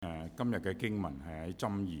今日嘅經文係喺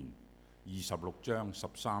箴言26章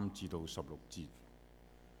13至到16節。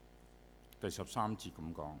第13節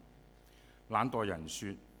咁講：懶惰人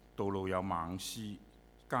說，道路有猛獅，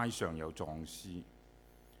街上有壯獅。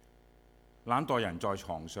懶惰人在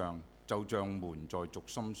床上，就像門在軸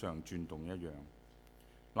心上轉動一樣。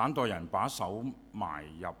懶惰人把手埋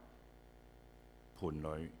入盤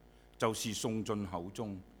裏，就是送進口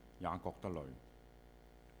中，也覺得累。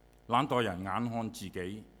懶惰人眼看自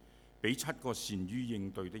己比7個善於應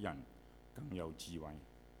對的人更有智慧。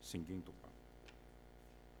聖經讀畢。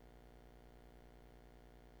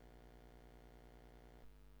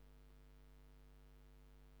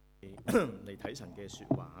嚟睇神嘅説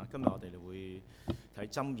話。今日我哋會睇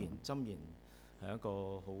箴言。箴言係一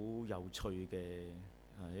個好有趣嘅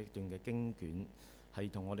一段嘅經卷，係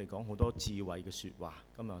同我哋講好多智慧嘅説話。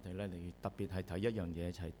今日我哋嚟特別係睇一樣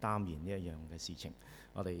嘢，就係耽延呢一樣嘅事情。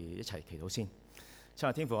我哋一齊祈禱先。親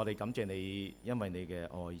愛天父，我哋感謝你，因為你嘅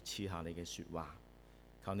愛賜下你嘅説話。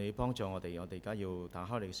求你幫助我哋，我哋而家要打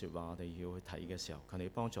開你嘅説話，我哋要去睇嘅時候，求你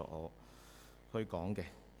幫助我去講嘅、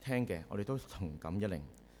聽嘅，我哋都同感一靈。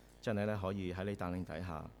真係可以喺你帶領底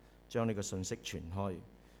下，將呢個信息傳開，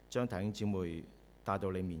將弟兄姊妹帶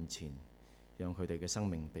到你面前，讓佢哋嘅生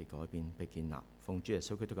命被改變、被建立。奉主耶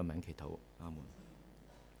穌基督嘅名祈禱，阿門。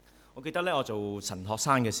我記得我做神學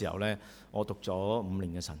生嘅時候我讀咗5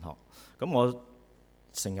年嘅神學。咁我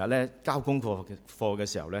成日交功課嘅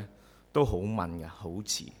時候都好問嘅，好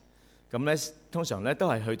遲。咁通常都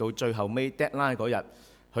係去到最後尾 deadline 嗰日，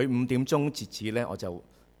佢5點鐘截止我就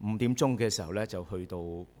5點鐘嘅時候就去到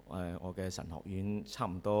我嘅神學院，差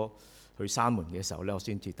唔多去閂門嘅時候我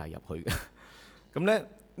先至遞入去嘅。咁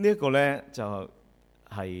呢一個就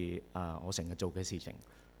係我成日做嘅事情。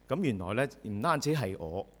咁原來唔單止係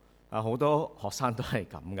我，好多學生都係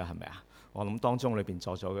咁嘅，係咪啊？我諗當中裏邊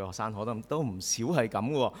在座嘅學生可能都唔少係咁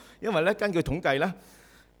嘅喎。因為根據統計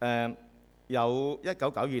有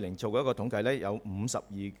1992年做過一個統計有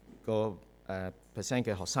52個%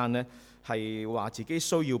嘅學生係話自己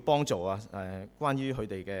需要幫助關於佢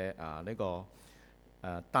哋嘅呢個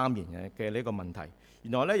耽延嘅呢個問題。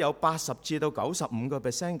原來有80至到95個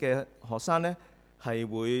%嘅學生係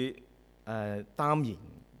會耽延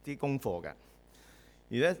啲功課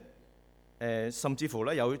嘅，而甚至乎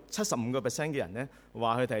有75個%嘅人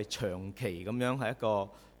話佢哋係長期咁樣係一個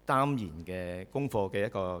耽延嘅功課嘅一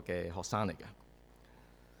個嘅學生嚟嘅。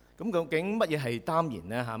咁究竟乜嘢係耽延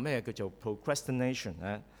呢？咩叫做 Procrastination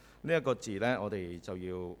呢？呢一個字我哋就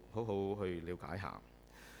要好好去了解下。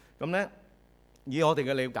咁以我哋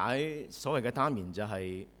嘅了解，所謂嘅耽延就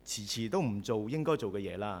係遲遲都唔做應該做嘅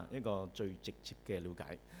嘢啦，一個最直接嘅了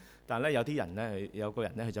解。但係有啲人有個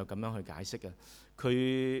人佢就咁樣去解釋嘅。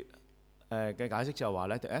佢嘅解釋就係話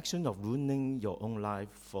The action of ruining your own life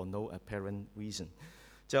for no apparent reason，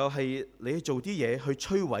 就係你去做啲嘢去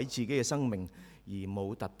摧毀自己嘅生命而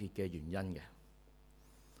冇特別嘅原因嘅。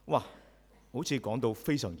哇！好似講到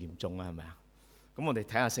非常嚴重啊，係咪啊？咁我哋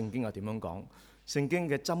睇下聖經係點樣講。聖經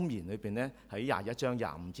嘅箴言裏邊喺21章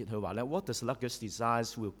25節，佢話What the sluggard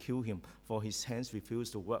desires will kill him, for his hands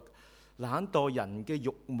refuse to work。懶惰人嘅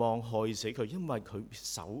慾望害死佢，因為佢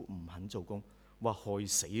手唔肯做工。哇！害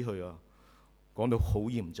死佢啊！講到好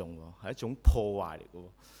嚴重喎，係一種破壞嚟嘅。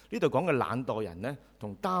呢度講嘅懶惰人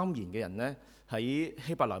同耽延嘅人喺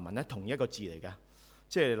希伯來文同一個字嚟嘅。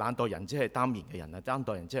即係懶惰人，即係耽延嘅人啊！懶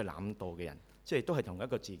惰人即係懶惰嘅人，即係都係同一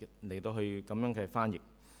個字嚟到去咁樣嘅翻譯。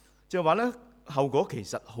就係話後果其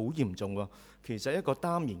實好嚴重喎。其實一個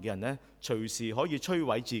耽延嘅人隨時可以摧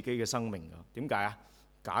毀自己嘅生命㗎。點解啊？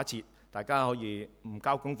假設大家可以唔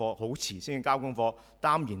交功課，好遲先交功課，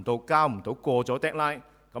耽延到交唔到，過咗 deadline，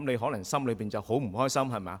 咁你可能心裏邊就好唔開心，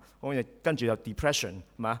係咪啊？跟住有 depression， 係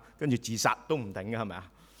咪啊？跟住自殺都唔定嘅，係咪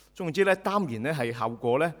啊？總之耽延係後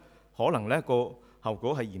果可能個後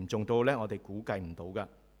果係嚴重到我哋估計唔到嘅。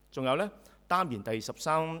仲有箴言第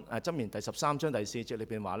13章第4節裏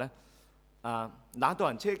邊話懶惰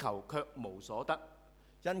人奢求卻無所得，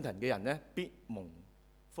殷勤嘅人必蒙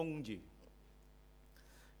豐裕。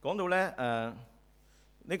講到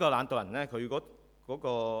呢個懶惰人佢嗰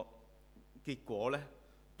個結果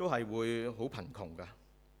都係會好貧窮㗎，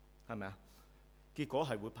係咪啊？結果係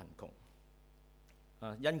會貧窮。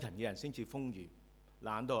殷勤嘅人先至豐裕，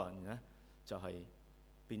懶惰人就係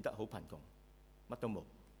變得好貧窮，乜都冇。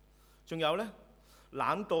仲有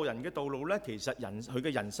懶惰人嘅道路其實佢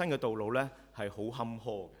嘅人生嘅道路係好坎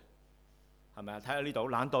坷嘅，係咪啊？睇下呢度，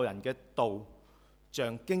懶惰人嘅道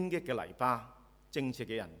像荊棘嘅泥巴，正直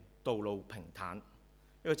嘅人道路平坦。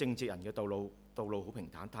一個正直人嘅道路好平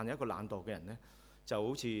坦，但係一個懶惰嘅人就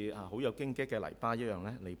好似好有荊棘嘅泥巴一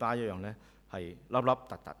樣係凹凹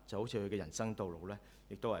凸凸，就好似佢嘅人生道路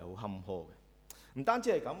亦都係好坎坷嘅。唔單止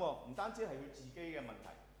係咁喎，唔單止係佢自己嘅問題，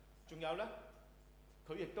仲有咧，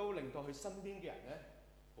佢亦都令到佢身邊嘅人咧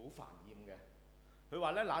好煩厭嘅。佢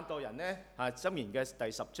話咧，懶惰人咧箴言嘅第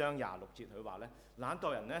10章26節，佢話咧，懶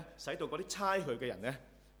惰人咧使到嗰啲差佢嘅人咧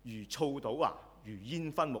如醋倒牙，如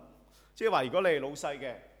煙熏目。即係話，如果你係老細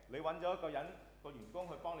嘅，你揾咗一個人個員工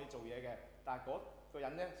去幫你做嘢嘅，但係嗰個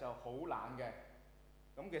人咧就好懶嘅，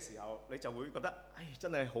咁嘅時候你就會覺得，唉，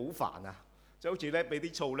真係好煩啊！就好似咧俾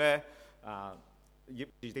啲醋咧醃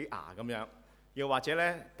住啲牙咁樣，又或者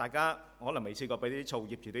咧，大家可能未試過俾啲醋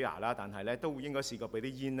醃住啲牙啦，但係咧都應該試過俾啲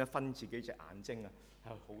煙咧熏自己隻眼睛啊，係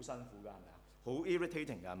好辛苦㗎，係咪啊？好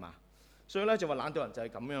irritating 㗎，係嘛？所以咧就話懶惰人就係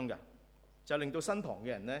咁樣嘅，就令到身旁嘅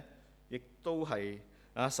人咧，亦都係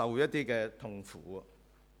受一啲嘅痛苦。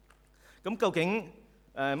咁究竟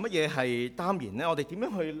乜嘢係耽延咧？我哋點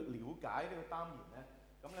樣去了解呢個耽延咧？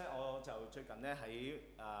咁咧我就最近咧喺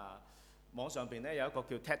網上邊咧有一個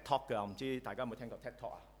叫 TED Talk 嘅，我唔知大家有冇聽過 TED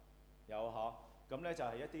Talk 啊？有嗬。咁咧就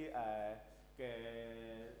係一啲嘅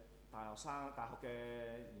大學嘅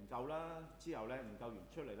研究啦。之後咧研究完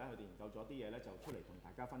出嚟咧，佢哋研究咗啲嘢咧，就出嚟同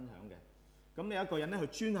大家分享嘅。咁有一個人咧，佢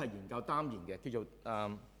專係研究耽延嘅，叫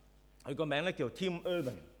做佢個名咧叫 Tim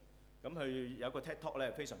Urban。咁佢有個 TED Talk 咧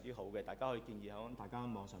非常之好嘅，大家可以建議喺大家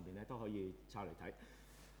網上邊咧都可以抄嚟睇。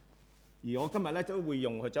而我今日咧都會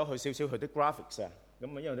用佢走去少少佢啲 graphics 啊。咁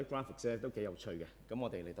因為啲 graphics 咧都幾有趣嘅，咁我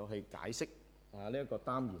哋嚟到去解釋呢一個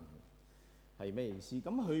耽延係咩意思。咁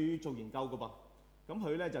佢做研究嘅噃，咁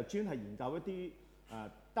佢咧就專係研究一啲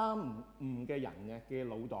耽誤嘅人嘅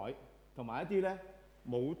腦袋，同埋一啲咧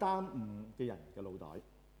冇耽誤嘅人嘅腦袋。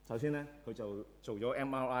首先咧，佢就做咗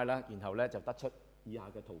MRI 啦，然後咧就得出以下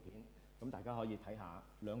嘅圖片，咁大家可以睇下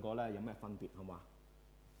兩個咧有咩分別，好嘛？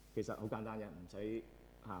其實好簡單嘅，唔使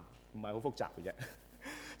唔係好複雜嘅啫。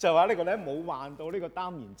就係話呢個咧冇患到呢個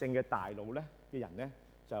耽延症嘅大腦咧嘅人咧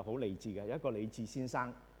就好理智嘅，有一個理智先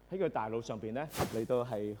生喺佢大腦上邊咧嚟到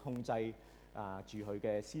係控制住佢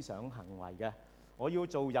嘅思想行為嘅。我要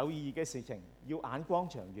做有意義嘅事情，要眼光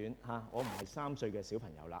長遠我唔係3歲嘅小朋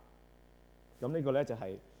友啦。咁呢個咧就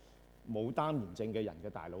係冇耽延症嘅人嘅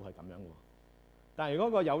大腦係咁樣喎。但係如果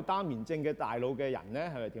個有耽延症嘅大腦嘅人咧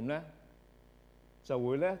係咪點咧？就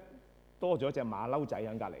會咧多咗隻馬騮仔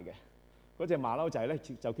喺隔離嘅。嗰隻馬騮仔咧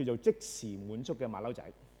就叫做即時滿足嘅馬騮仔。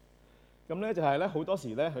咁咧就係咧好多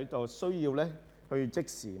時咧佢就需要咧去即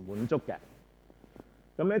時滿足嘅。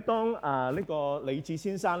咁咧當呢個理智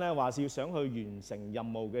先生咧話是要想去完成任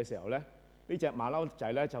務嘅時候咧，呢隻馬騮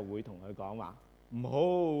仔咧就會同佢講話唔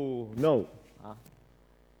好 no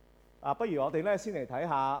不如我哋咧先嚟睇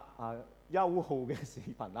下優酷嘅視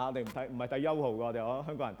頻啦。我哋唔係睇優酷㗎，我哋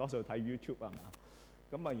香港人多數睇 YouTube 係嘛？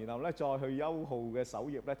咁然後咧再去優酷嘅首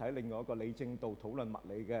頁咧睇另外一個李政道討論物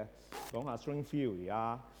理嘅，講下 string theory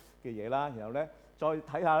嘅嘢啦。然後咧再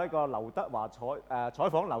睇下呢個劉德華採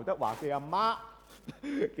訪劉德華嘅阿媽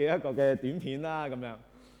嘅一個嘅短片啦咁樣。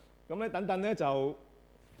咁咧等等咧就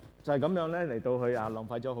係咁樣咧嚟到去浪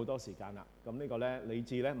費咗好多時間啦。咁呢個咧理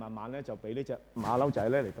智咧慢慢咧就俾呢隻馬騮仔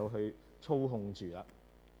咧嚟到去操控住啦。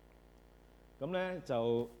咁咧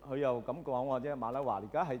就佢又咁講喎，即係馬騮話而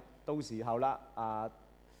家係到時候啦，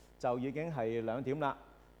就已經係2點啦。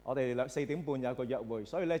我哋4點半有個約會，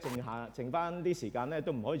所以咧剩翻啲時間咧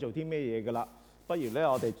都唔可以做啲咩嘢㗎啦。不如咧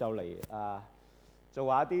我哋就嚟做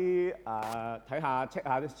下啲睇下 check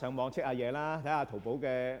下上網 check 下嘢啦，睇下淘寶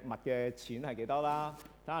嘅物嘅錢係幾多啦，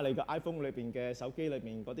睇下你個 iPhone 裏邊嘅手機裏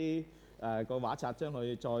邊嗰啲個畫冊將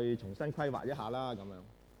佢再重新規劃一下啦，咁樣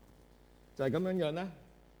就係咁樣樣咧。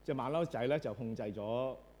隻馬騮仔咧就控制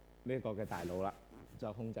咗呢個嘅大腦啦，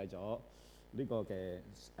就控制咗呢個嘅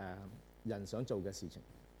人想做嘅事情。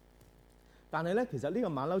但係咧，其實呢個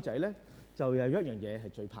馬騮仔咧就有一樣嘢係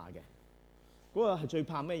最怕嘅。嗰個係最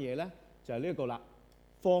怕咩嘢咧？就係呢一個啦，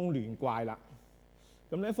慌亂怪啦。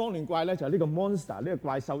咁咧，慌亂怪咧就係呢個 monster 呢個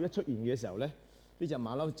怪獸一出現嘅時候咧，呢隻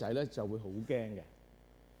馬騮仔咧就會好驚嘅。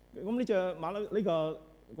咁呢隻馬騮呢個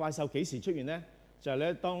怪獸幾時出現咧？就係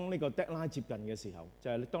咧，當呢個 deadline 接近嘅時候，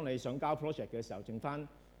就係當你想交 project 嘅時候，剩翻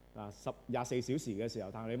24小時嘅時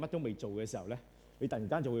候，但係你乜都未做嘅時候咧，你突然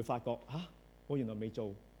間就會發覺我原來未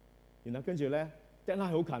做，然後跟住咧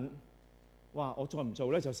deadline 好近，哇！我再唔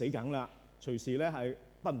做咧就死梗啦，隨時咧係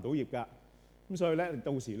畢唔到業㗎。咁所以咧，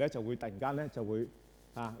到時咧就會突然間咧就會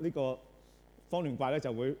呢個慌亂怪咧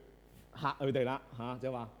就會嚇佢哋啦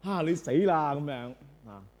就話你死啦咁樣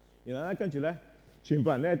然後咧跟住咧全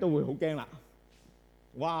部人咧都會好驚啦。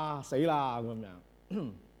哇！死啦咁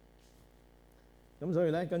樣，咁所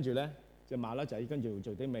以咧，跟住咧，隻馬騮仔跟住會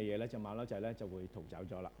做啲咩嘢咧？隻馬騮仔咧就會逃走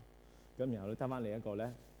咗啦。咁然後咧得翻另一個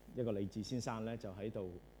咧，一個理智先生咧就喺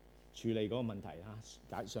度處理嗰個問題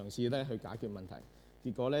嘗試咧去解決問題。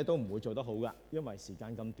結果咧都唔會做得好噶，因為時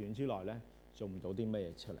間咁短之內咧做唔到啲咩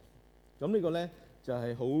嘢出嚟。咁呢個咧就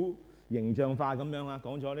係好形象化咁樣啊，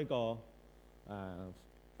講咗呢個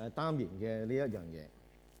耽延嘅呢一樣嘢。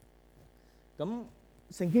咁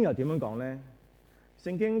聖經又點樣講咧？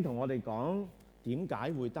聖經同我哋講點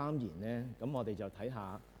解會耽延咧？咁我哋就睇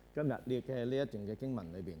下今日呢一段嘅經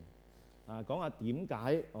文裏邊講下點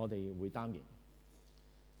解我哋會耽延。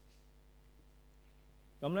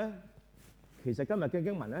咁咧，其實今日嘅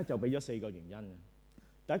經文咧就俾咗4個原因。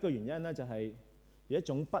第一個原因咧就係有一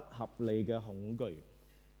種不合理嘅恐懼。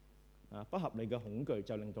不合理嘅恐懼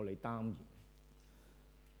就令到你耽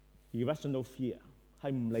延。Irrational fear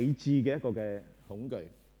係唔理智嘅一個嘅恐懼。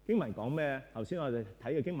經文講咩？頭先我哋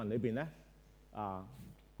睇嘅經文裏邊咧，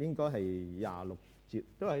應該係26節，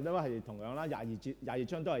都係同樣啦。22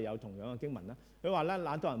章都係有同樣嘅經文啦。佢話咧，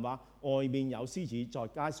懶惰人話外面有獅子，在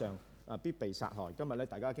街上必被殺害。今日咧，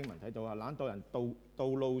大家經文睇到啊，懶惰人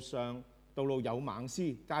道路有猛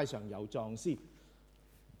獅，街上有壯獅。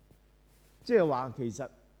即係話其實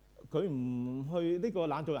佢唔去呢個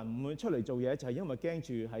懶惰人唔會出嚟做嘢，就係因為驚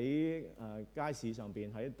住喺街市上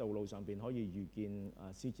邊喺道路上邊可以遇見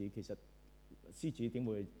獅子。其實獅子點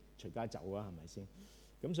會隨街走啊？係咪先？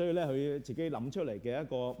咁所以咧，佢自己諗出嚟嘅一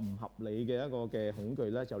個唔合理嘅一個嘅恐懼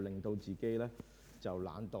咧，就令到自己咧就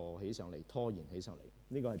懶惰起上嚟，拖延起上嚟。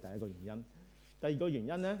呢個係第一個原因。第二個原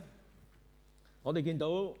因咧，我哋見到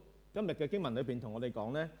今日嘅經文裏邊同我哋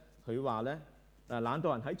講咧，佢話咧懶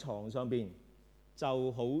惰人喺床上邊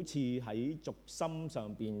就好似喺軸心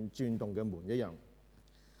上邊轉動嘅門一樣，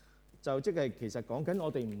就即係其實講緊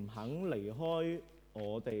我哋唔肯離開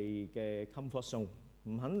我哋嘅 comfort zone，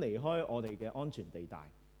 唔肯離開我哋嘅安全地帶，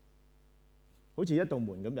好似一道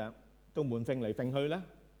門咁樣，道門揈嚟揈去咧，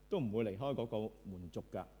都唔會離開嗰個門軸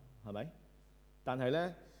㗎，係咪？但係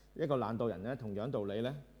咧，一個懶惰人咧，同樣道理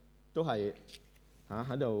咧，都係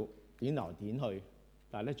喺度點來點去，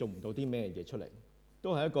但係咧做唔到啲咩嘢出嚟，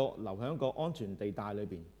都係一個留喺一個安全地帶裏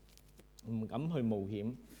邊，唔敢去冒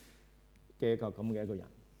險嘅一個咁嘅一個人。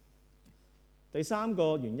第三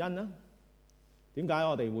個原因咧，點解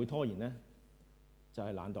我哋會拖延咧？就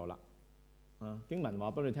係懶惰啦。經文話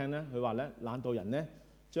俾你聽咧，佢話咧懶惰人咧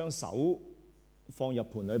將手放入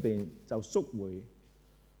盤裏邊就縮回，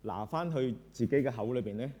拿翻去自己嘅口裏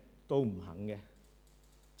邊咧都唔肯嘅，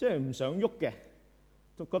即係唔想喐嘅，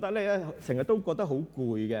都覺得咧成日都覺得好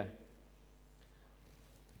攰嘅，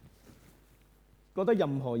覺得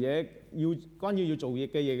任何嘢關於要做嘢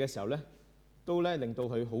嘅時候咧，都咧令到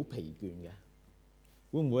佢好疲倦嘅。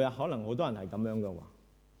會唔會啊？可能好多人係咁樣嘅喎，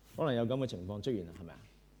可能有咁嘅情況出現啊，係咪啊？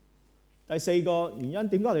第四個原因，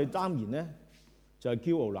點解我哋耽延咧？就係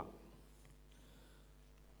驕傲啦。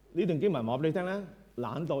呢段經文話俾你聽咧，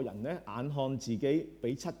懶惰人咧眼看自己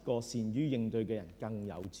比7個善於應對嘅人更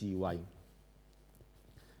有智慧，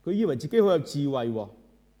佢以為自己好有智慧喎。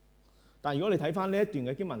但如果你睇翻呢一段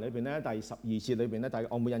嘅經文裏邊咧，第12節裏邊咧，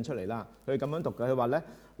我冇印出嚟啦。佢咁樣讀嘅，佢話咧：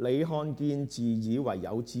你看見自以為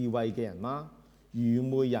有智慧嘅人嗎？愚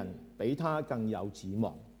昧人比他更有指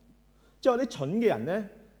望。即係話啲蠢嘅人咧，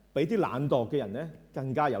比啲懶惰嘅人咧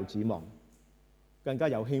更加有指望，更加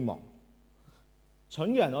有希望。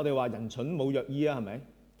蠢嘅人，我哋話人蠢冇藥醫啊，係咪？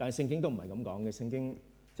但係聖經都唔係咁講嘅。聖經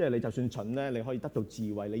即係你就算蠢咧，你可以得到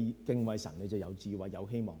智慧，你敬畏神，你就有智慧有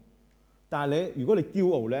希望。但係如果你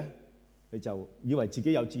驕傲咧，你就以為自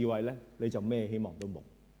己有智慧咧，你就咩希望都冇。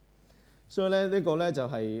所以咧呢個咧就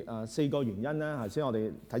係4個原因啦。頭先我哋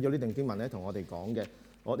睇咗呢段經文咧，同我哋講嘅，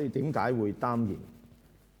我哋點解會耽延？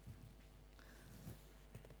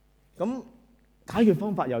咁解決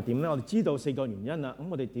方法又點咧？我哋知道4個原因啦。咁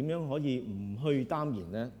我哋點樣可以唔去耽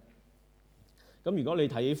延咧？咁如果你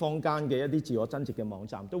睇坊間嘅一啲自我增值嘅網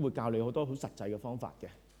站，都會教你好多好實際嘅方法嘅。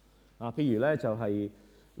譬如咧就係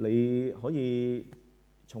你可以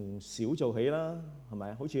從小做起啦，係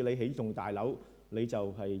咪？好似你起棟大樓，你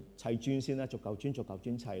就係砌磚先啦，逐嚿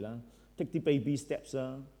磚砌啦 ，take 啲 baby steps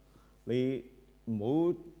啦。你唔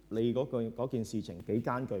好理嗰件事情幾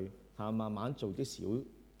艱巨，慢慢做啲小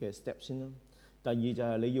嘅 step 先啦。第二就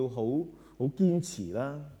係你要好堅持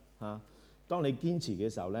啦，當你堅持嘅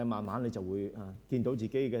時候咧，慢慢你就會見到自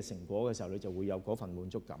己嘅成果嘅時候，你就會有嗰份滿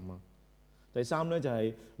足感啊。第三咧就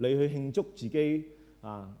係你去慶祝自己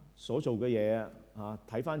所做嘅嘢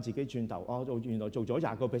睇翻自己轉頭，原來做咗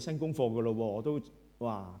20% 功課嘅咯喎，我都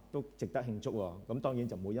值得慶祝喎。咁當然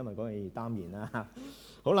就唔會因為嗰樣嘢而耽延啦。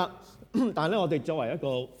好啦，但係咧我哋作為一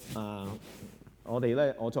個我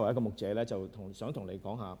作為一個牧者咧，就想同你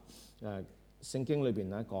講下聖經裏邊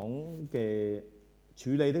咧講嘅處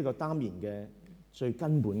理呢個耽延嘅最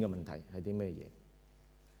根本嘅問題係啲咩嘢？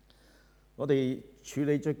我哋處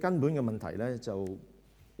理最根本嘅問題咧，就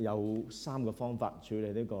有3個方法處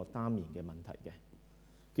理呢個耽延嘅問題嘅。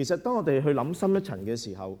其實當我哋去諗深一層嘅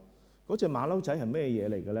時候，嗰隻馬騮仔係咩嘢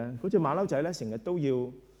嚟嘅咧？嗰隻馬騮仔咧成日都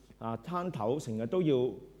要攤頭，成日都要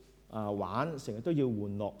玩，成日都要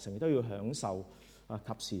玩樂，成日都要享受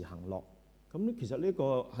及時行樂。咁其實呢個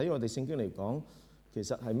喺我哋聖經嚟講，其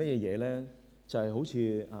實係乜嘢嘢咧？就係好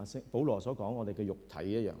似保羅所講，我哋嘅肉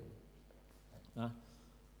體一樣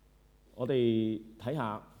我哋睇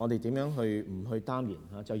下我哋點樣唔去耽延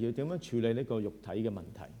就要點樣處理呢個肉體嘅問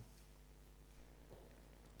題。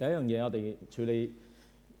第一樣嘢，我哋處理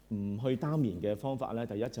唔去耽延嘅方法咧，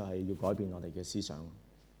第一就係要改變我哋嘅思想。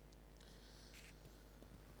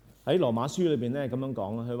喺羅馬書裏邊咧咁樣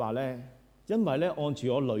講，佢話咧，因為咧按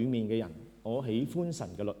住我裡面嘅人，我喜歡神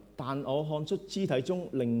嘅律，但我看出肢體中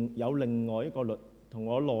有另外一個律，同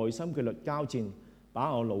我內心嘅律交戰，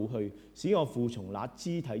把我擄去，使我服從那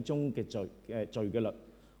肢體中嘅罪嘅律。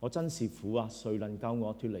我真是苦啊！誰能救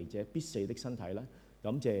我脫離這必死的身體呢？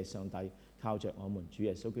感謝上帝，靠着我們主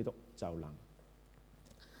耶穌基督就能。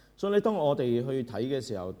所以咧，當我哋去睇嘅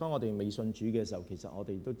時候，當我哋未信主嘅時候，其實我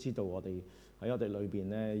哋都知道我哋喺我哋裏邊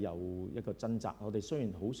咧有一個掙扎。我哋雖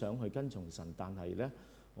然好想去跟從神，但係咧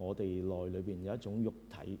我哋內裏邊有一種肉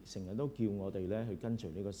體，成日都叫我哋咧去跟隨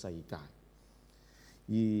呢個世界。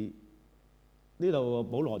而呢度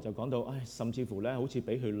保羅就講到，甚至乎咧好似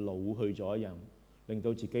俾佢擄去咗一樣，令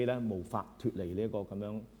到自己咧無法脫離呢一個咁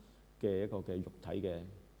樣嘅一個嘅肉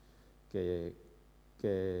體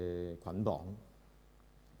嘅捆綁。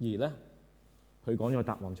而咧佢講咗個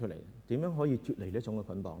答案出嚟，點樣可以脫離呢種嘅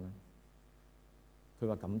捆綁咧？佢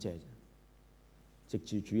話感謝，藉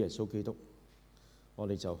住主耶穌基督，我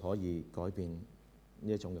哋就可以改變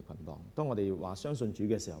呢一種嘅捆綁。當我哋話相信主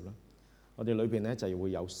嘅時候咧，我哋裏邊咧就會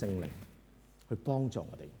有聖靈去幫助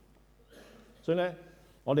我哋。所以咧，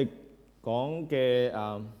我哋講嘅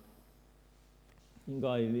應該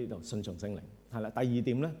喺呢度順從聖靈係啦。第二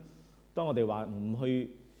點咧，當我哋話唔去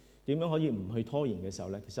點樣可以唔去拖延嘅時候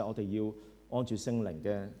咧，其實我哋要按住聖靈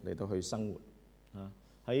嘅嚟到去生活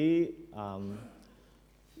喺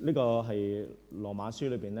呢個係羅馬書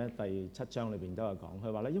裏邊咧第7章裏邊都有講，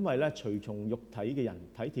佢話咧，因為咧隨從肉體嘅人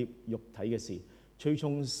體貼肉體嘅事，隨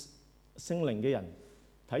從聖靈嘅人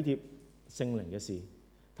體貼聖靈嘅事。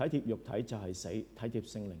體貼肉體就係死，體貼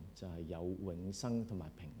聖靈就係有永生同埋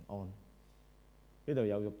平安。呢度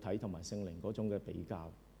有肉體同埋聖靈嗰種嘅比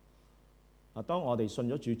較。當我哋信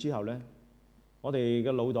咗主之後咧，我哋嘅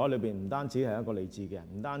腦袋裏邊唔單止係一個理智嘅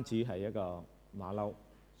人，唔單止係一個馬騮，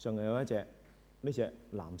仲有呢隻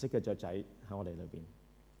藍色嘅雀仔喺我哋裏邊。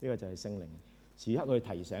呢個就係聖靈，時刻去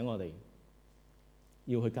提醒我哋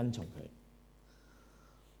要去跟從佢。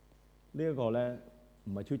呢一個咧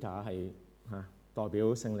唔係 Twitter， 係代表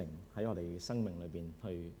聖靈喺我哋生命裏邊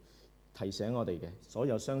去提醒我哋嘅。所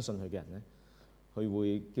有相信佢嘅人咧，佢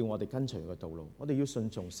會叫我哋跟隨佢嘅道路。我哋要順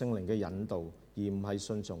從聖靈嘅引導，而唔係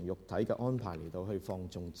順從肉體嘅安排嚟到去放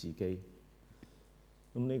縱自己。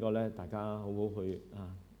咁呢個咧，大家好好去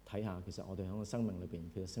睇下。其實我哋喺個生命裏邊，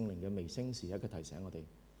其實聖靈嘅微聲時刻嘅提醒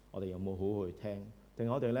我哋有冇好好去聽？定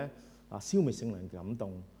係我哋咧消滅聖靈嘅感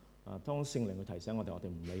動？當聖靈去提醒我哋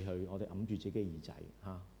唔理佢，我哋揞住自己耳仔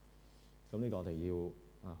咁呢個我哋要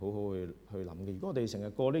好好去諗嘅。如果我哋成日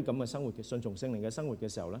過啲咁嘅生活嘅順從聖靈嘅生活嘅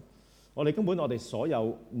時候咧，我哋根本我哋所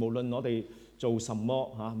有無論我哋做什麼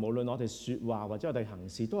無論我哋説話或者我哋行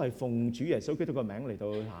事，都係奉主耶穌基督嘅名嚟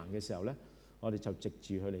到去行嘅時候咧，我哋就藉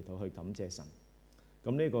住佢嚟到去感謝神。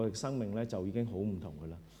咁呢個生命咧就已經好唔同噶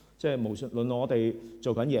啦。即係無論我哋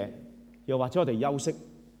做緊嘢，又或者我哋休息，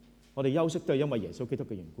我哋休息都係因為耶穌基督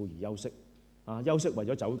嘅緣故而休息。休息為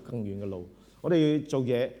咗走更遠嘅路。我哋做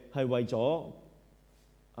嘢係為咗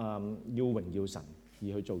要榮耀神而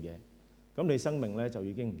去做嘢。咁你生命咧就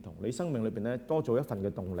已經唔同。你生命裏邊咧多咗一份嘅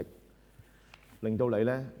動力，令到你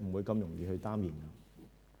咧唔會咁容易去耽延。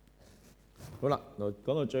好啦，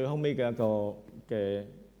講到最後尾嘅一個嘅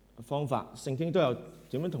方法，聖經都有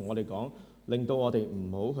點樣同我哋講，令到我哋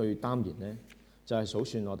唔好去耽延咧，就係數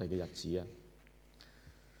算我哋嘅日子啊。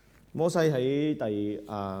摩西喺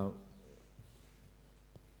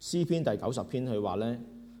詩篇第90篇佢話咧，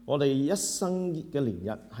我哋一生嘅年日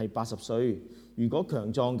係80歲。如果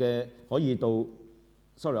強壯嘅可以到我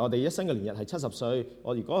哋一生嘅年日係70歲。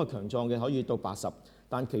我如果係強壯嘅可以到80，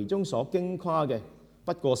但其中所矜誇嘅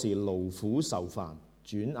不過是勞苦受煩，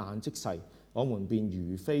轉眼即逝，我們便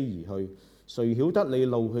如飛而去。誰曉得你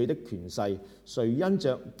怒氣的權勢？誰因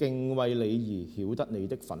着敬畏你而曉得你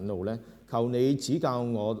的憤怒呢？求你指教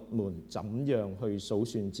我們怎樣去數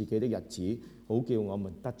算自己的日子，好叫我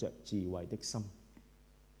們得着智慧的心。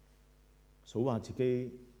數下自己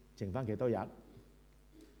剩翻幾多日，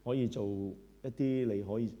可以做一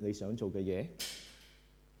啲你想做嘅嘢。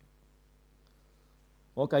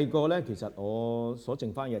我計過咧，其實我所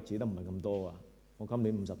剩翻嘅日子都唔係咁多啊。我今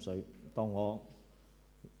年50歲，當我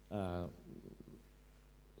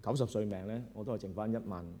90歲命咧，我都係剩翻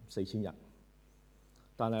14000日。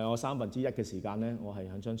但係我1/3嘅時間咧，我係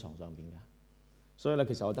喺張床上邊嘅，所以咧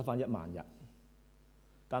其實我得翻10000日。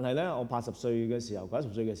但係咧，我80歲嘅時候、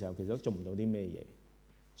90歲嘅時候，其實都做唔到啲咩嘢。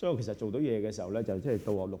所以我其實做到嘢嘅時候咧，就即係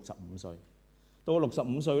到我65歲。到我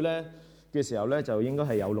65歲咧嘅時候咧，就應該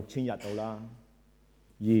係有6000日到啦。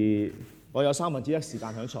而我有1/3時間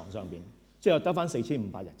喺床上邊，即係得翻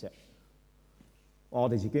4500日啫。我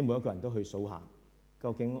哋自己每一個人都去數下，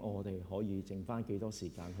究竟我哋可以剩翻幾多時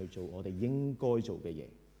間去做我哋應該做嘅嘢。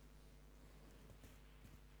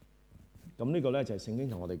咁呢個咧就係聖經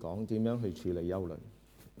同我哋講點樣去處理憂慮。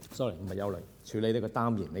sorry， 唔係憂慮，處理呢個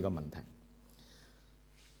擔憂呢個問題。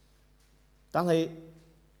但係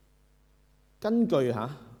根據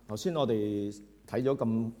頭先我哋睇咗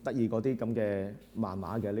咁得意嗰啲咁嘅漫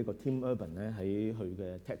畫嘅呢個 Tim Urban 咧，喺佢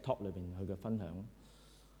嘅 TED Talk 裏邊佢嘅分享，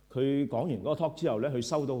佢講完嗰個 talk 之後咧，佢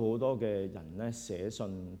收到好多嘅人咧寫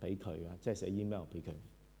信俾佢啊，即係寫 email 俾佢。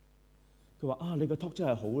佢話你個 talk 真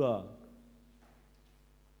係好啦，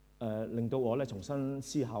令到我咧重新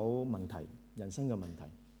思考問題、人生嘅問題。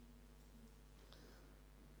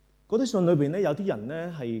嗰啲信裏邊咧，有啲人咧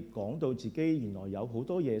係講到自己原來有好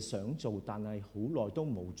多嘢想做，但係好耐都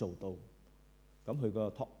冇做到。咁佢個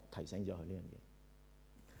talk 提醒咗佢呢樣嘢。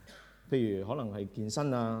譬如可能係健身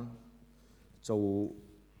啊，做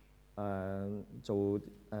學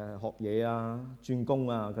嘢啊、轉工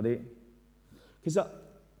啊嗰啲。其實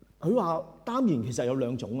佢話擔憂其實有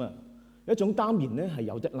兩種啊。一種擔憂咧係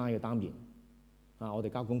有 deadline 嘅擔憂啊，我哋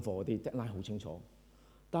交功課嗰啲 deadline 好清楚。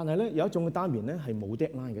但係咧有一種嘅擔憂咧係冇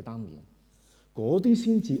deadline 嘅擔憂，嗰啲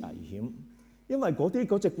先至危險，因為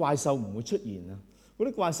嗰隻怪獸唔會出現啊，嗰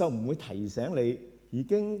啲怪獸唔會提醒你已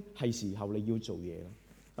經係時候你要做嘢啦。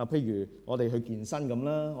啊，譬如我哋去健身咁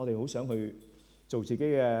啦，我哋好想去做自己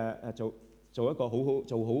嘅做一個好好嘅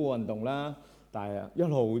運動啦，但係一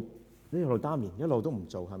路擔憂，一路都唔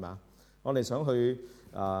做係咪啊？我哋想去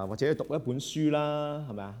或者讀一本書啦，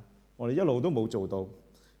係咪啊？我哋一路都冇做到，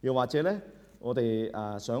又或者咧。我哋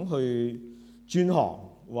想去轉行，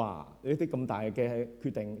哇！呢啲咁大嘅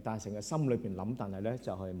決定，但係成日心裏邊諗，但係咧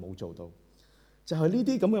就係冇做到。就係呢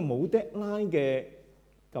啲咁嘅冇 deadline 嘅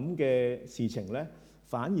咁嘅事情咧，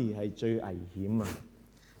反而係最危險啊！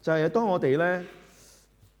就係當我哋咧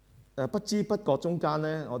不知不覺中間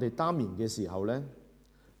咧，我哋擔憂嘅時候咧，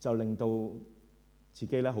就令到自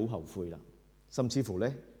己咧好後悔啦，甚至乎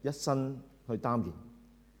咧一生去擔憂，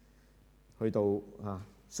去到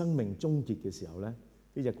生命終結嘅時候咧，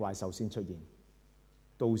呢隻怪獸先出現。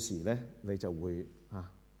到時咧，你就會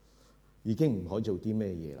已經唔可以做啲咩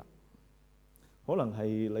嘢啦。可能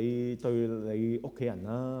係你對你屋企人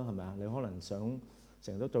啦，係咪啊？你可能想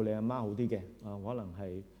成日都對你阿媽好啲嘅可能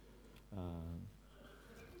係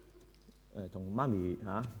同媽咪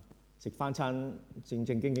食翻餐正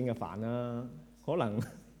正經經嘅飯啦。可能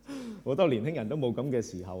好多年輕人都冇咁嘅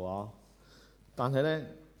時候但係咧。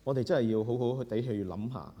我哋真係要好好地去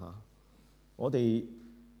諗下我哋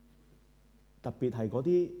特別係嗰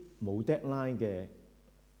啲冇 deadline 嘅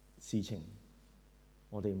事情，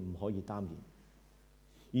我哋唔可以擔憂。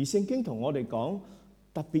而聖經同我哋講，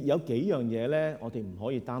特別有幾樣嘢咧，我哋唔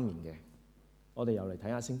可以擔憂嘅。我哋又嚟睇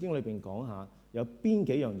下聖經裏邊講下，有邊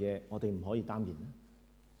幾樣嘢我哋唔可以擔憂咧？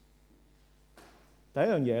第一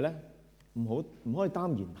樣嘢咧，唔可以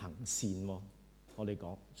擔憂行善。我哋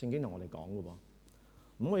講聖經同我哋講嘅喎。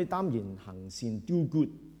唔可以擔憂行善 do good。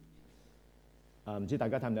唔知大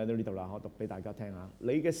家睇唔睇到呢度啦？我讀俾大家聽下。你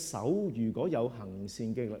嘅手如果有行善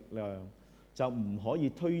嘅力量，就唔可以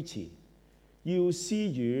推辭，要施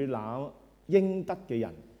予那應得嘅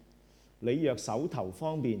人。你若手頭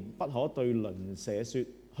方便，不可對鄰舍説：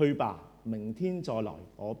去吧，明天再來，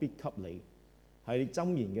我必給你。係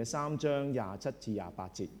箴言嘅3章27至28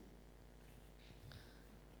節。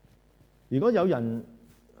如果有人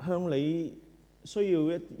向你需要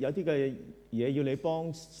有啲嘅嘢要你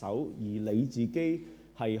幫手，而你自己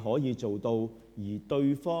係可以做到，而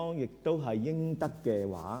對方亦都係應得嘅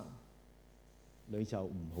話，你就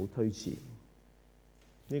唔好推辭。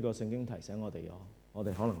呢個聖經提醒我哋我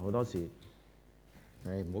哋可能好多時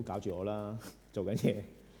唔好搞住我啦，做緊嘢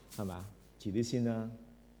係咪啊？遲啲先啦。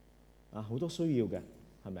好多需要嘅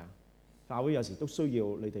係咪啊？教會有時都需要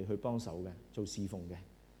你哋去幫手嘅，做侍奉嘅。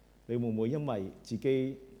你會唔會因為自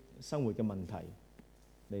己生活嘅問題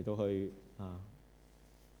嚟到去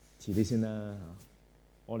遲啲先啦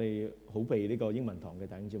我哋好被呢個英文堂嘅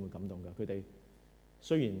弟兄姊妹感動㗎。佢哋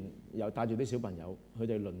雖然有帶住啲小朋友，佢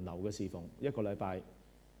哋輪流嘅侍奉，一個禮拜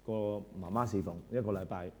個媽媽侍奉，一個禮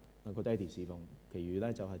拜個爹哋侍奉，其餘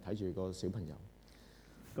咧就係睇住個小朋友。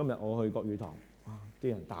今日我去國語堂，啲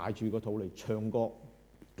人帶住個肚嚟唱歌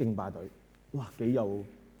敬拜隊，哇！幾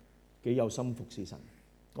有心服侍神。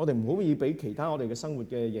我哋唔可以俾其他我哋嘅生活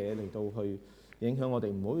嘅嘢嚟到去影響我哋，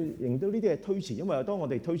唔好令到呢啲嘢推遲，因為當我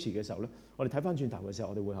哋推遲嘅時候咧，我哋睇翻轉頭嘅時候，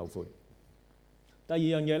我哋會後悔。第二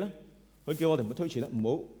樣嘢咧，佢叫我哋唔好推遲咧，唔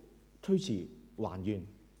好推遲還願。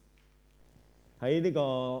喺呢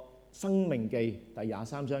個申命記第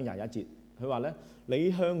23章21節，佢話咧：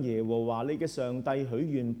你向耶和華你嘅上帝許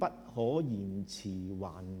願，不可延遲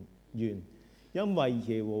還願，因為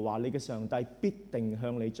耶和華你嘅上帝必定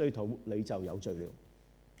向你追討，你就有罪了。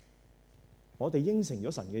我哋應承咗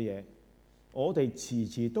神嘅嘢，我哋遲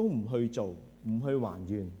遲都唔去做，唔去還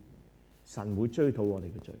願，神會追討我哋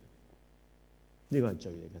嘅罪。呢個係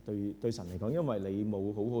罪嚟嘅，對神嚟講，因為你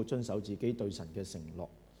冇好好遵守自己對神嘅承諾。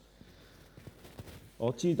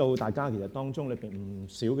我知道大家其實當中裏邊唔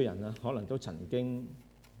少嘅人啦，可能都曾經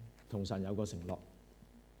同神有個承諾，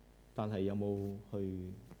但係有冇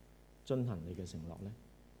去遵行你嘅承諾呢？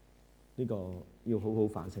呢個要好好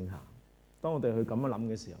反省下。當我哋去咁樣諗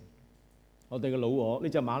嘅時候，我哋嘅老我呢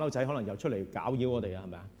隻馬騮仔可能又出嚟搞擾我哋啊，係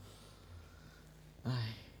咪啊？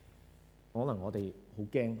唉，可能我哋好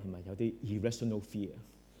驚，係咪有啲 irrational fear？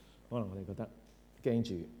 可能我哋覺得驚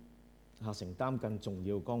住承擔更重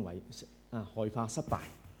要崗位，害怕失敗。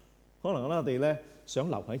可能咧我哋咧想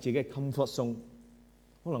留喺自己嘅 comfort zone，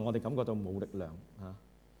 可能我哋感覺到冇力量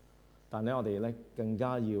但係咧我哋咧更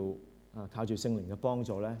加要靠住聖靈嘅幫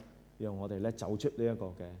助咧，讓我哋咧走出呢一個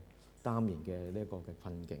嘅耽延嘅呢一個嘅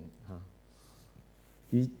困境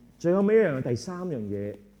而最後尾一樣，第三樣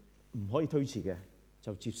嘢唔可以推遲嘅，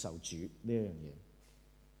就接受主呢一樣嘢。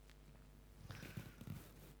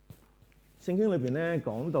聖經裏邊咧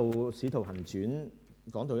講到使徒行傳，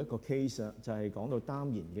講到一個 case 就係講到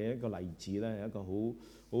耽延嘅一個例子咧，一個好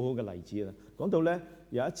好嘅例子啦。講到咧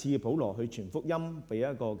有一次保羅去傳福音俾一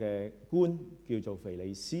個嘅官叫做腓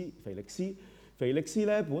力斯。腓力斯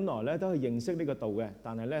咧本來咧都係認識呢個道嘅，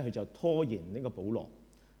但係咧佢就拖延呢個保羅。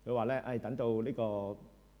佢話咧等到呢個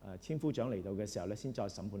千夫長嚟到嘅時候咧，先再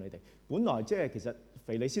審判你哋。本來即係其實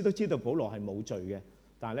腓力斯都知道保羅係冇罪嘅，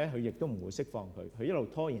但係咧佢亦都唔會釋放佢，佢一路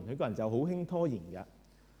拖延，佢個人就好興拖延嘅。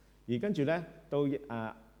而跟住咧到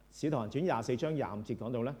使徒行傳24章25節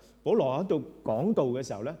講到咧，保羅喺度講道嘅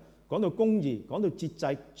時候咧，講到公義，講到節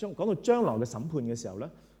制，講到將來嘅審判嘅時候咧，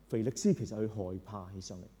腓力斯其實佢害怕起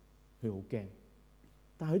上嚟，佢好驚。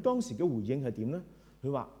但係佢當時嘅回應係點咧？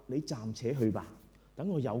佢話：你暫且去吧，等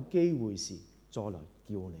我有機會時再來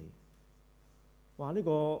叫你。話呢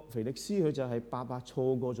個腓力斯佢就係白白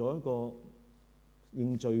錯過咗一個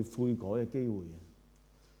認罪悔改嘅機會啊！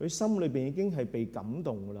佢心裏邊已經係被感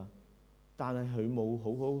動噶啦，但係佢冇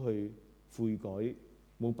好好去悔改，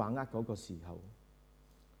冇把握嗰個時候，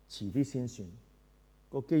遲啲先算，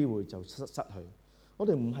個機會就失去。我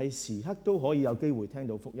哋唔係時刻都可以有機會聽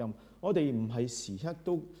到福音，我哋唔係時刻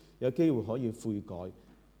都有機會可以悔改。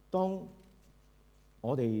當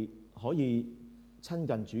我哋可以親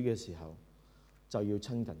近主嘅時候，就要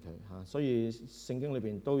親近佢。所以聖經裏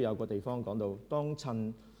邊都有個地方講到，當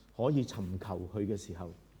趁可以尋求佢嘅時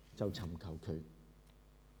候，就尋求佢，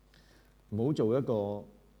唔好做一個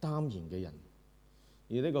耽延嘅人。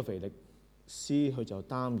而呢個腓力斯佢就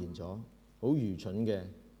耽延咗，好愚蠢嘅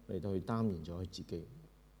嚟到去耽延咗佢自己。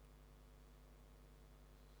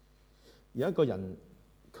有一個人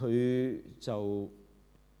佢就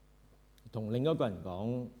同另一個人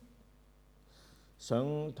講，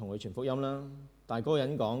想同佢傳福音啦，但係嗰個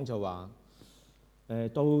人講就話：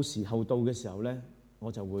到時候到嘅時候咧，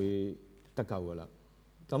我就會得救噶啦。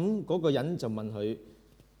咁嗰個人就問佢：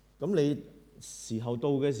咁你時候到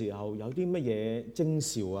嘅時候有啲乜嘢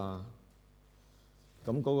徵兆啊？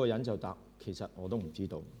咁嗰個人就答：其實我都唔知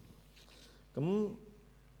道。咁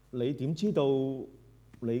你點知道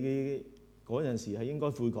你嗰陣時係應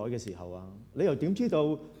該悔改嘅時候啊？你又點知道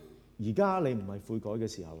而家你唔係悔改嘅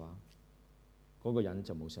時候啊？嗰個人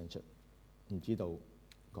就冇聲出，唔知道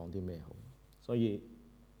講啲咩好。所以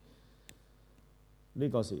呢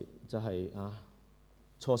個時就係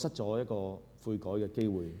錯失咗一個悔改嘅機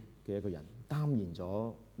會嘅一個人，耽延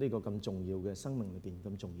咗呢個咁重要嘅生命裏邊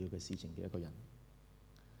咁重要嘅事情嘅一個人。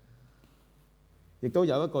亦都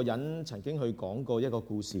有一個人曾經去講過一個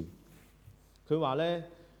故事，佢話咧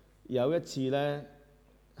有一次咧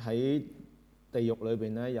喺地獄裏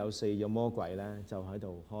邊咧有4個魔鬼咧就喺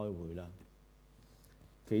度開會啦。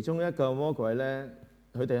其中一個魔鬼咧，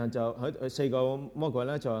佢4個魔鬼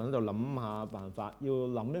咧就喺度諗下辦法，要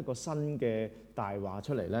諗一個新嘅大話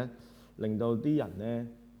出嚟咧，令到啲人咧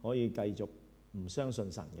可以繼續唔相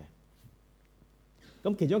信神嘅。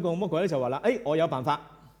咁其中一個魔鬼咧就話啦：我有辦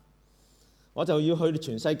法。我就要去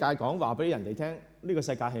全世界講話俾人哋聽，呢個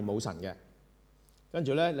世界係冇神嘅。跟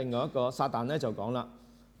住咧，另外一個撒旦咧就講啦，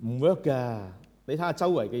唔 work 㗎。你睇下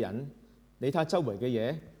周圍嘅人，你睇下周圍嘅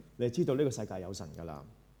嘢，你就知道呢個世界有神㗎啦。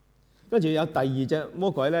跟住有第二隻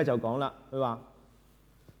魔鬼咧就講啦，佢話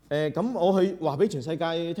咁我去話俾全世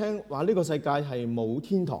界聽，話呢個世界係冇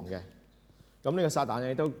天堂嘅。咁呢個撒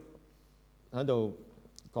旦亦都喺度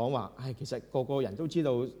講話，其實個個人都知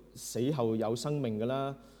道死後有生命㗎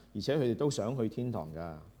啦，而且佢哋都想去天堂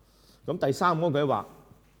㗎。咁第三個魔鬼話，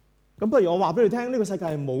咁不如我話俾你聽，呢個世界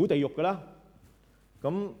係冇地獄㗎啦。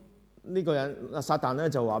咁呢個人撒旦咧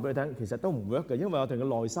就話俾你聽，其實都唔 work 嘅，因為我哋嘅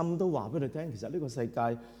內心都話俾你聽，其實呢個世界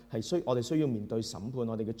係我哋需要面對審判，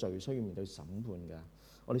我哋嘅罪需要面對審判㗎。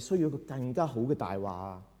我哋需要一個更加好嘅大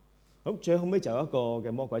話。咁最後尾就有一個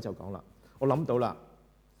嘅魔鬼就講啦，我諗到啦，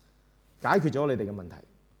解決咗你哋嘅問題，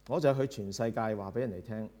我就去全世界話俾人哋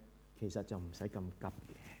聽，其實就唔使咁急嘅。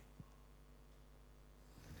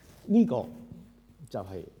呢個就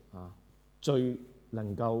係最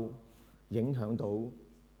能夠影響到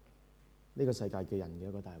呢個世界嘅人嘅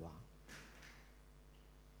一個大話。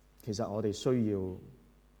其實我哋需要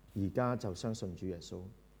而家就相信主耶穌，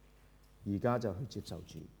而家就去接受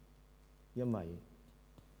主，因為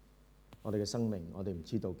我哋嘅生命，我哋唔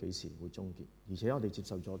知道幾時會終結，而且我哋接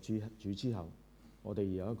受咗主之後，我哋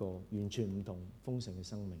有一個完全唔同豐盛嘅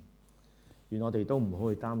生命。願我哋都唔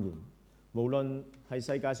好去擔憂，無論係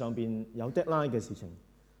世界上邊有 deadline 嘅事情，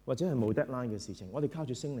或者係冇 deadline 嘅事情，我哋靠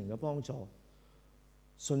住聖靈嘅幫助，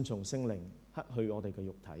順從聖靈，克去我哋嘅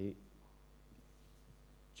肉體，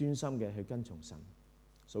專心嘅去跟從神，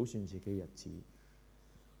數算自己嘅日子，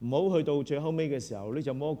唔好去到最後尾嘅時候，呢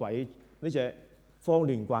隻魔鬼，呢隻慌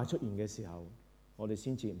亂怪出現嘅時候，我哋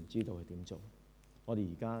先至唔知道係點做。我哋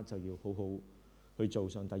而家就要好好去做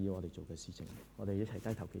上帝要我哋做嘅事情。我哋一齊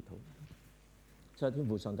低頭祈禱。真係天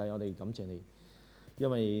父上帝，我哋感謝你，因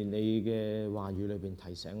為你嘅話語裏邊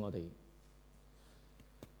提醒我哋，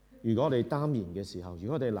如果我哋耽延嘅時候，如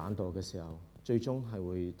果我哋懶惰嘅時候，最終係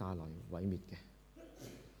會帶來毀滅嘅，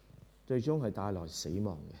最終係帶來死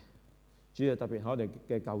亡嘅。主要特別喺我哋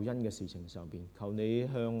嘅救恩嘅事情上邊，求你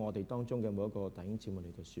向我哋當中嘅每一個弟兄姊妹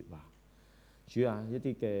嚟到説話。主啊，一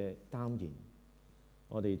啲嘅耽延，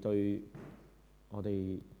我哋對我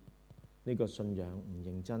哋呢個信仰唔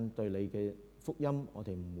認真，對你嘅福音我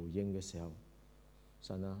哋唔回應嘅時候，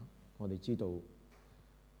神啊，我哋知道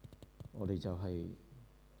我哋就係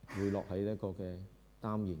會落喺一個嘅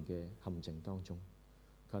耽延嘅陷阱當中。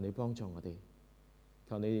求你幫助我哋，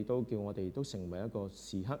求你亦都叫我哋都成為一個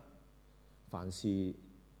時刻凡事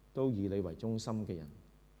都以你為中心嘅人，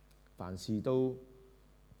凡事都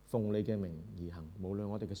奉你嘅名而行，無論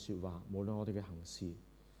我哋嘅説話，無論我哋嘅行事，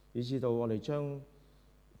以至到我哋將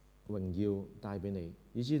榮耀帶俾你，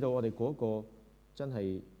以至到我哋嗰個真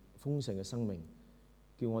係豐盛嘅生命，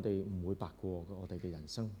叫我哋唔會白過我哋嘅人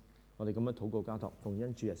生。我哋咁樣禱告交託，奉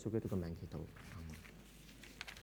恩主耶穌基督嘅名祈禱。